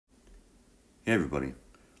Hey everybody,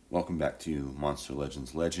 welcome back to Monster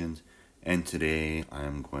Legends Legend, and today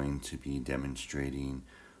I'm going to be demonstrating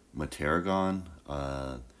Matarragon,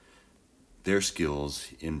 their skills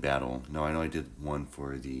in battle. Now I know I did one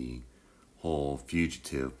for the whole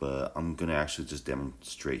fugitive, but I'm going to actually just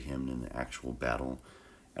demonstrate him in an actual battle.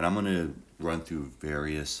 And I'm going to run through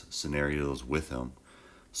various scenarios with him,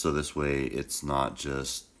 so this way it's not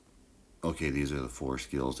just, okay, these are the 4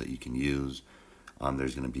 skills that you can use.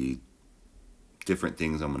 There's going to be different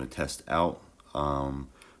things I'm going to test out.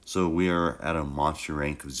 So we are at a monster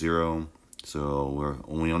rank of 0. So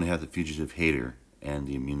we only have the Fugitive Hater and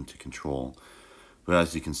the Immune to Control. But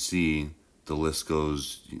as you can see, the list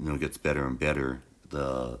goes, gets better and better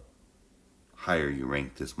the higher you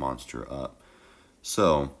rank this monster up.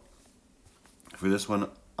 So for this one,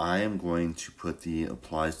 I am going to put the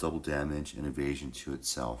applies double damage and evasion to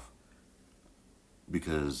itself,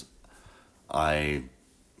 because I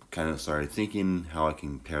kind of started thinking how I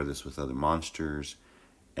can pair this with other monsters,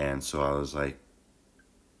 and so I was like,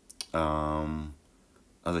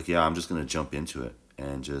 yeah, I'm just gonna jump into it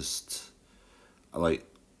and I like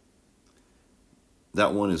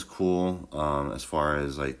that one is cool. As far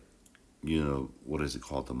as what is it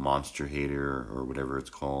called, the Monster Hater or whatever it's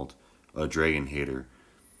called, a Dragon Hater.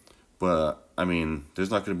 But I mean,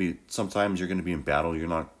 there's not going to be, sometimes you're going to be in battle, you're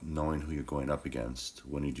not knowing who you're going up against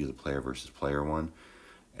when you do the player versus player one.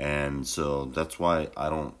 And so that's why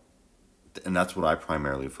and that's what I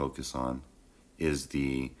primarily focus on, is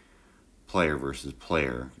the player versus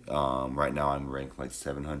player. Right now I'm ranked like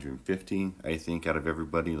 750, I think, out of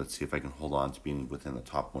everybody. Let's see if I can hold on to being within the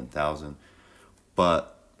top 1,000.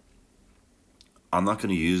 But I'm not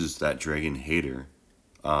going to use that Dragon Hater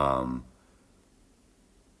for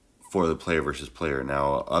the player versus player.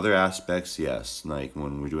 Now, other aspects, yes, like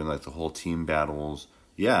when we're doing like the whole team battles,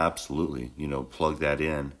 yeah, absolutely, plug that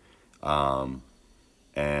in,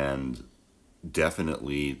 and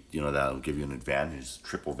definitely, that'll give you an advantage,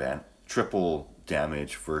 triple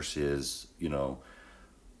damage versus,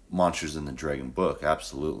 monsters in the Dragon Book,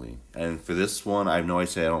 absolutely. And for this one, I know I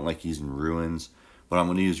say I don't like using ruins, but I'm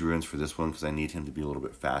going to use ruins for this one because I need him to be a little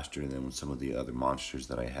bit faster than some of the other monsters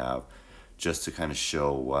that I have, just to kind of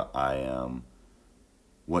show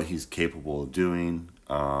what he's capable of doing.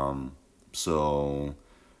 So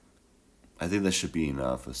I think that should be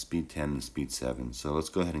enough, a speed 10 and speed 7. So let's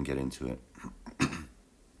go ahead and get into it.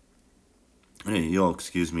 Hey, you'll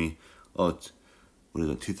excuse me. Oh, what is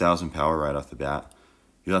it, 2,000 power right off the bat.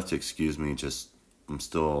 You'll have to excuse me, I'm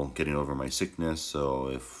still getting over my sickness, so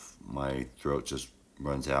if my throat just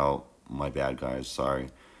runs out, my bad, guys, sorry.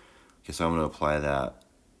 Okay, so I'm going to apply that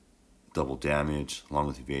double damage along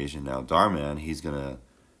with evasion. Now Darman, he's going to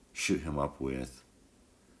shoot him up with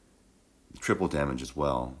triple damage as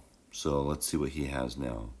well. So let's see what he has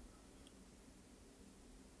now.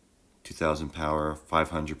 2,000 power,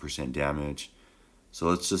 500% damage. So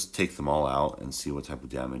let's just take them all out and see what type of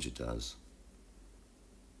damage it does.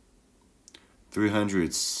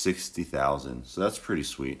 360,000. So that's pretty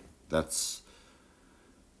sweet. I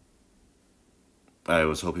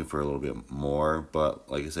was hoping for a little bit more, but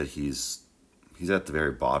like I said, he's at the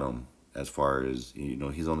very bottom as far as,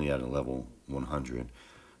 he's only at a level 100.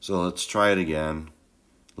 So let's try it again.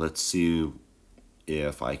 Let's see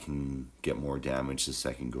if I can get more damage the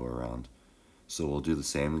second go around. So we'll do the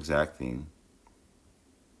same exact thing.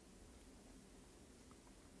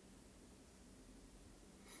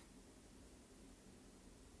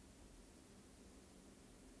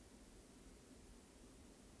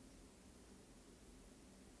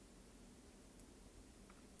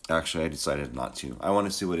 Actually, I decided not to. I want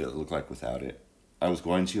to see what it looked like without it. I was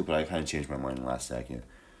going to, but I kind of changed my mind last second.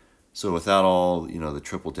 So without all, the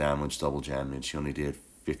triple damage, double damage, he only did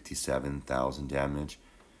 57,000 damage.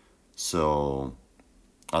 So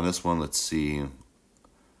on this one, let's see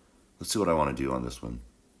what I want to do on this one.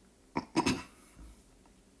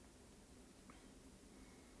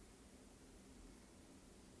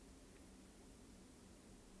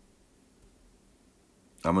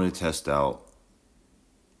 I'm going to test out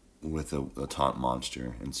with a taunt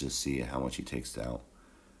monster and just see how much he takes out.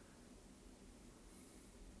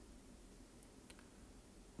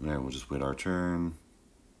 Alright, we'll just wait our turn.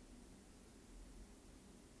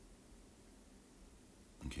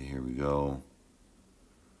 Okay, here we go.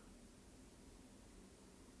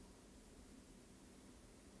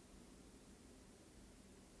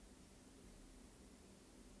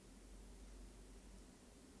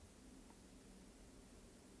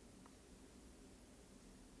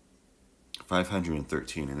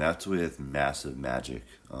 $513, and that's with massive magic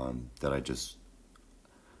that I just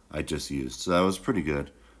used. So that was pretty good.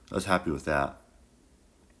 I was happy with that.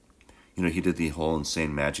 he did the whole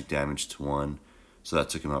insane magic damage to one, so that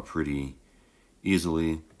took him out pretty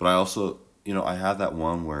easily. But I also, I have that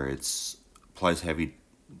one where it's applies heavy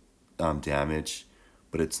damage,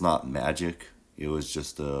 but it's not magic. It was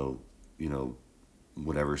just a,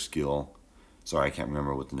 whatever skill. Sorry, I can't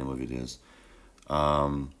remember what the name of it is.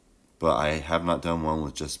 But I have not done one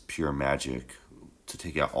with just pure magic to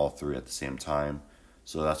take out all three at the same time.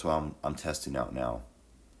 So that's what I'm testing out now.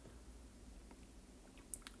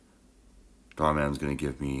 Darman's going to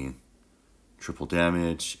give me triple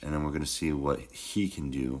damage, and then we're going to see what he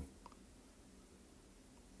can do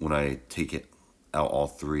when I take it out all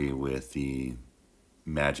three with the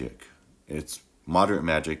magic. It's moderate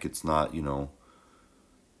magic. It's not,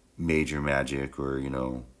 major magic or,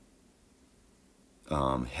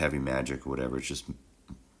 heavy magic or whatever. It's just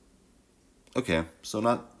okay. So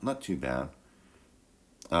not too bad.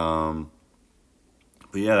 But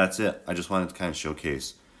yeah, that's it. I just wanted to kind of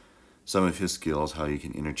showcase some of his skills, how you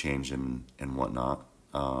can interchange them and whatnot.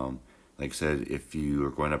 Like I said, if you are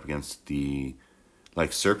going up against the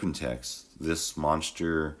Serpentex, this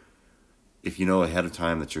monster, if you know ahead of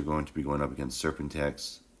time that you're going to be going up against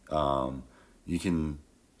Serpentex, you can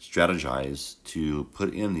strategize to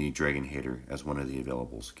put in the Dragon Hater as one of the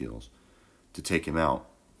available skills to take him out.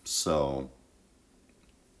 So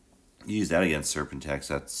you use that against Serpentex.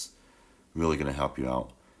 That's really going to help you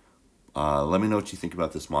out. Let me know what you think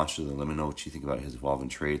about this monster. Let me know what you think about his evolving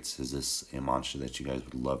traits. Is this a monster that you guys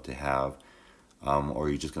would love to have? Or are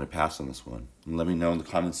you just going to pass on this one? And let me know in the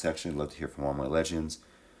comments section. I'd love to hear from all my legends.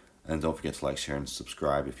 And don't forget to like, share, and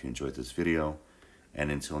subscribe if you enjoyed this video. And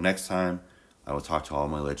until next time, I will talk to all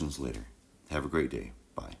my legends later. Have a great day.